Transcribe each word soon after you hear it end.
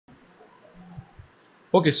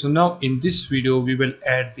Okay, so now in this video we will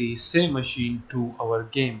add the CineMachine to our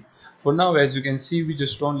game. For now, as you can see, we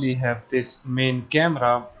just only have this main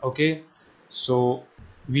camera. Okay, so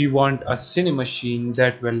we want a CineMachine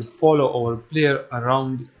that will follow our player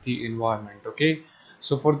around the environment. Okay,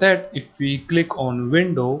 so for that, if we click on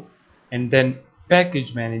window and then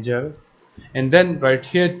package manager, and then right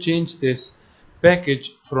here change this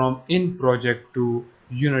package from in project to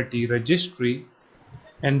Unity registry,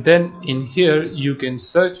 and then in here you can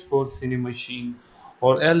search for CineMachine,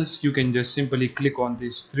 or else you can just simply click on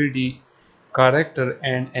this 3D character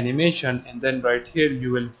and animation, and then right here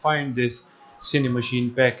you will find this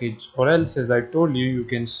CineMachine package, or else, as I told you, you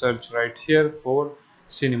can search right here for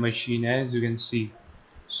CineMachine, as you can see.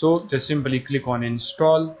 So just simply click on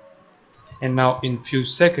install, and now in few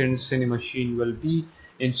seconds CineMachine will be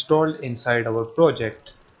installed inside our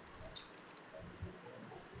project.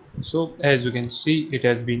 So as you can see, it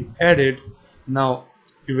has been added. Now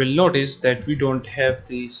you will notice that we don't have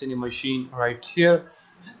the CineMachine right here.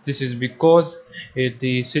 This is because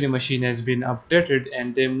the CineMachine has been updated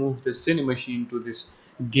and they moved the CineMachine to this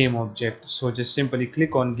game object. So just simply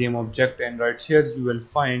click on game object, and right here you will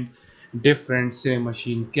find different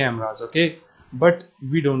CineMachine cameras. Okay, but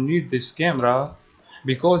we don't need this camera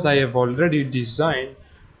because I have already designed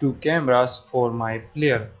two cameras for my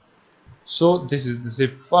player. So this is the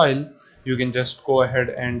zip file. You can just go ahead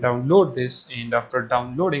and download this, and after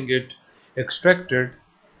downloading it, extract it,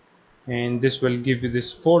 and this will give you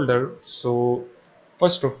this folder. So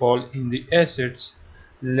first of all, in the assets,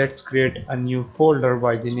 let's create a new folder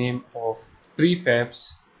by the name of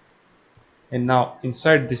prefabs, and now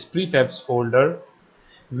inside this prefabs folder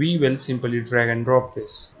we will simply drag and drop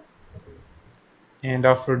this. And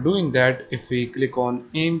after doing that, if we click on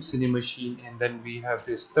aim CineMachine, and then we have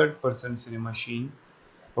this third person CineMachine.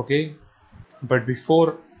 Okay, but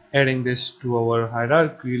before adding this to our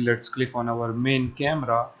hierarchy, let's click on our main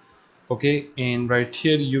camera. Okay, and right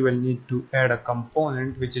here you will need to add a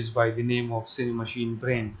component which is by the name of CineMachine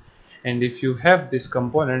brain, and if you have this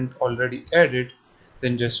component already added,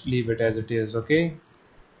 then just leave it as it is. Okay,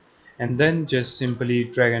 and then just simply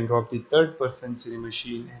drag and drop the third person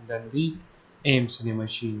CineMachine and then the aim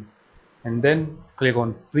CineMachine, and then click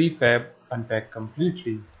on prefab, unpack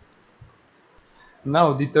completely.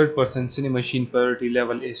 Now the third person CineMachine priority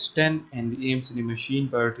level is 10 and the aim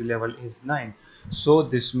CineMachine priority level is 9. So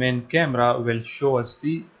this main camera will show us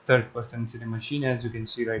the third person CineMachine, as you can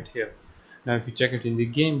see right here. Now if you check it in the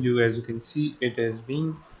game view, as you can see, it has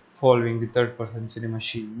been following the third person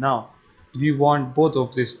CineMachine. Now we want both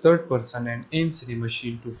of this third person and aim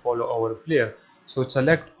CineMachine to follow our player. So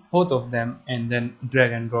select both of them and then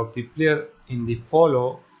drag and drop the player in the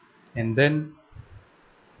follow, and then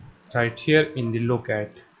right here in the look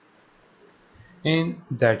at, and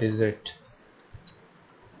that is it.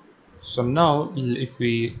 So now if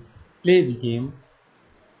we play the game,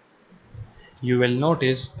 you will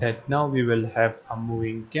notice that now we will have a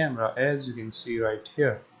moving camera, as you can see right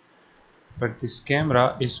here, but this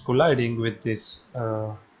camera is colliding with this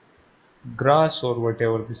grass or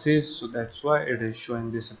whatever this is, so that's why it is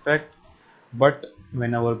showing this effect. But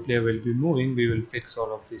when our player will be moving, we will fix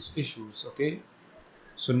all of these issues. Okay,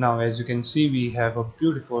 so now as you can see, we have a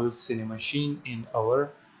beautiful CineMachine in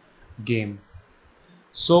our game.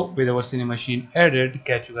 So with our CineMachine added,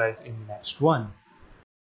 catch you guys in the next one.